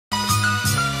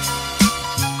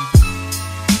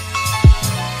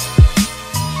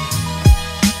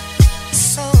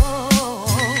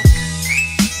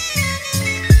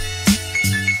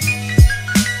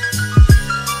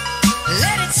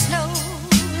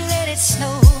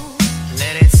snow,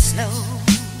 let it snow.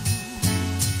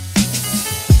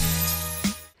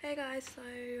 Hey guys, so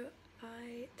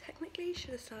I technically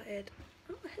should have started.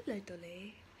 Oh, hello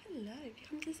Dolly. Hello, have you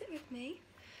come to sit with me?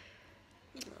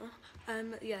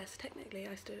 Yes, technically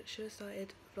I should have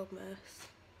started Vlogmas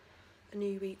a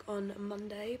new week on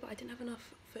Monday, but I didn't have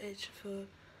enough footage for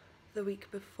the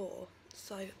week before,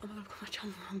 so oh my god, I've got my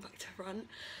jumper on back to front.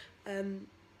 I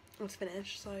was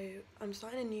finished, so I'm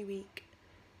starting a new week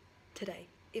today,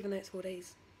 even though it's 4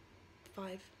 days,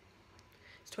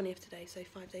 it's 20th today, so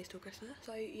 5 days till Christmas.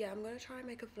 So yeah, I'm going to try and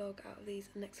make a vlog out of these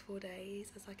next 4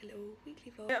 days as like a little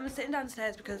weekly vlog. I'm sitting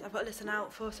downstairs because I've got to listen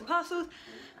out for some parcels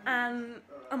and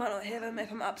I might not hear them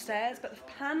if I'm upstairs, but the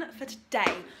plan for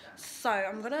today, so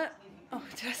I'm gonna, oh,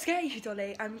 did I scare you,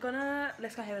 Dolly?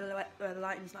 Let's go here where the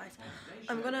lighting's nice.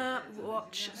 I'm gonna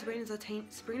watch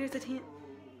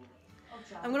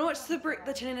I'm gonna watch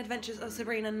the Chilling Adventures of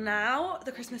Sabrina now,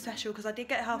 the Christmas special, because I did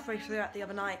get halfway through it the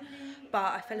other night,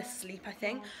 but I fell asleep, I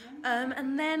think.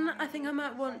 And then I think I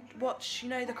might watch, you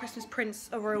know, the Christmas Prince,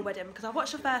 A Royal Wedding, because I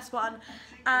watched the first one,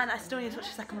 and I still need to watch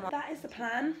the second one. That is the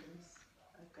plan.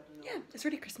 Yeah, it's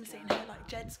really Christmassy in here. Like,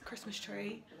 Jed's Christmas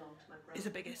tree is the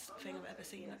biggest thing I've ever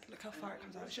seen. Like, look how far it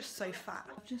comes out. It's just so fat.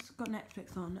 I've just got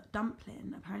Netflix on.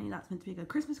 Dumpling. Apparently that's meant to be good.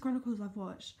 Christmas Chronicles I've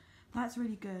watched. That's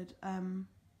really good.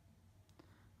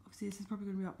 Obviously this is probably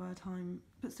going to be up by the time,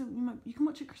 but still you can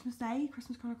watch it Christmas Day,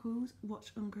 Christmas Chronicles,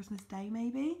 watch on Christmas Day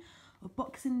maybe, or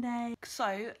Boxing Day.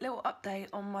 So, little update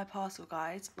on my parcel,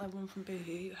 guys. The one from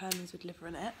Boohoo, Hermes with liver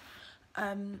in it.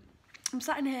 I'm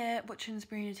sat in here watching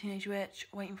Sabrina the Teenage Witch,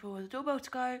 waiting for the doorbell to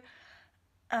go,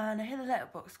 and I hear the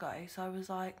letterbox go, so I was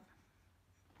like,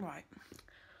 right.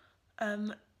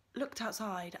 Looked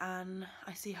outside and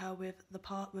I see her with a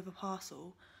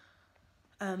parcel.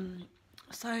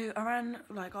 So I ran,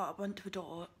 like, got up, went to the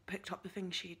door, picked up the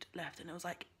thing she'd left, and it was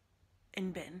like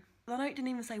in bin. The note didn't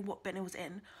even say what bin it was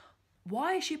in.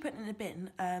 Why is she putting it in a bin?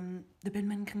 The bin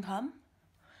men can come.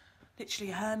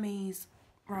 Literally, Hermes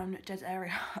around Jed's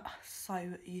area are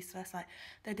so useless. Like,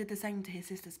 they did the same to his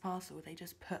sister's parcel. They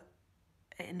just put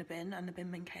it in the bin and the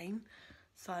bin men came.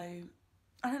 So I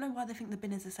don't know why they think the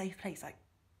bin is a safe place. Like,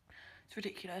 it's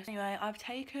ridiculous. Anyway, I've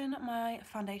taken my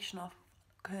foundation off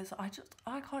because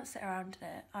I can't sit around in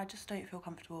it. I just don't feel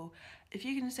comfortable. If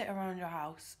you can sit around your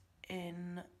house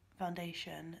in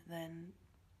foundation, then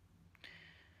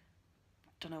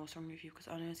don't know what's wrong with you, because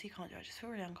honestly can't do it. I just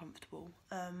feel really uncomfortable.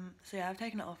 So yeah, I've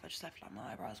taken it off. I just left like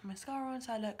my eyebrows and mascara on,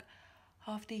 so I look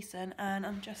half decent, and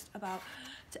I'm just about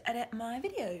to edit my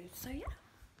videos, so yeah.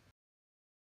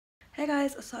 Hey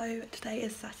guys, so today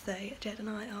is Saturday. Jed and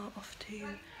I are off to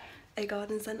a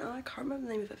garden centre. I can't remember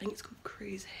the name of it. I think it's called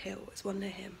Cruise Hill. It's one near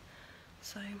him.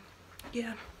 So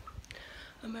yeah,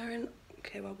 I'm wearing,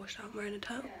 okay, well washed out, I'm wearing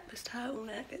this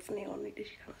turtleneck. It's neon, you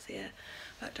can't see it.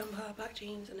 Black jumper, black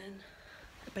jeans, and then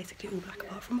basically all black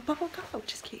apart from a bubble cover,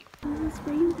 which is cute.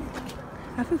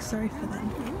 I feel sorry for them.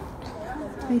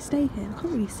 They stay here. I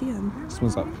can't really see them. It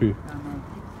smells like poo.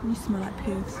 You smell like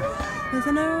poo. There's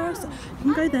nowhere else. You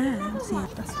can go there and see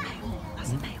it. That's a male.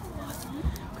 That's a male one.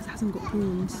 Because it hasn't got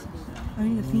horns.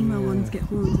 Only the female ones get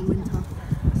horns in winter.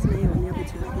 That's male and the other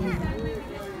two are female.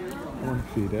 I want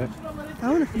to feed it. I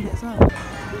want to feed it as well.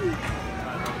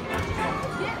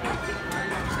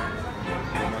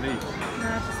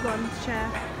 Nah, just one chair.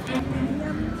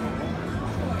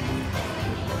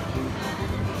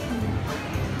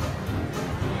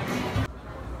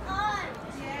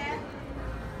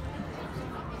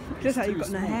 Just how you've got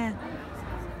no hair.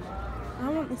 I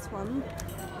want this one.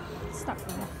 Stuck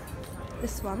there.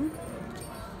 This one.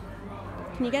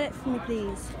 Can you get it for me,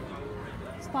 please?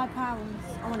 It's £5.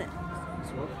 I want it.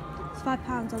 It's what? It's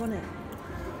 £5. I want it.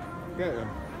 Get it.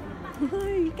 No,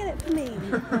 you get it for me.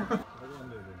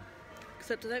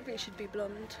 Except I don't think it should be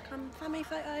blonde. Come, family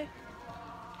photo.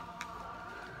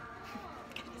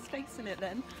 Get his face in it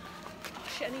then. Oh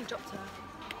shit, I need dropped her.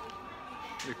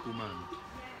 Little man.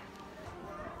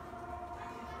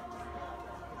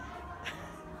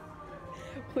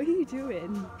 What are you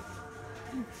doing?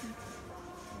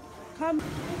 Come.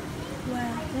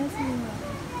 Where? There's Nemo.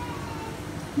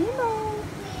 Nemo.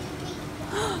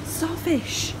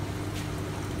 Starfish.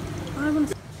 I want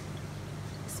to. It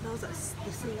smells like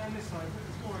the sea.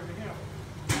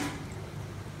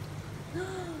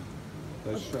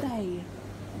 What's they?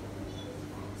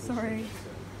 Sorry.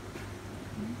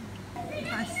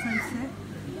 That's so sick.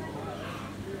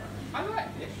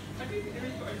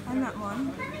 And that one.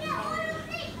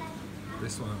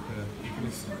 This one up here.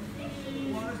 This one.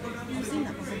 I've seen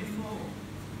that before.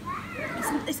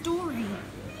 It's Dory.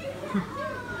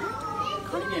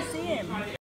 Can't even see him.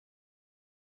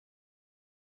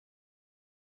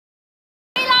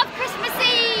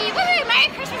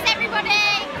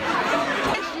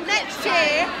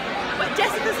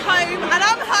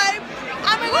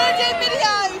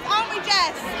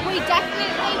 Yes, we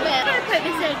definitely will. I'm gonna put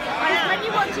this in.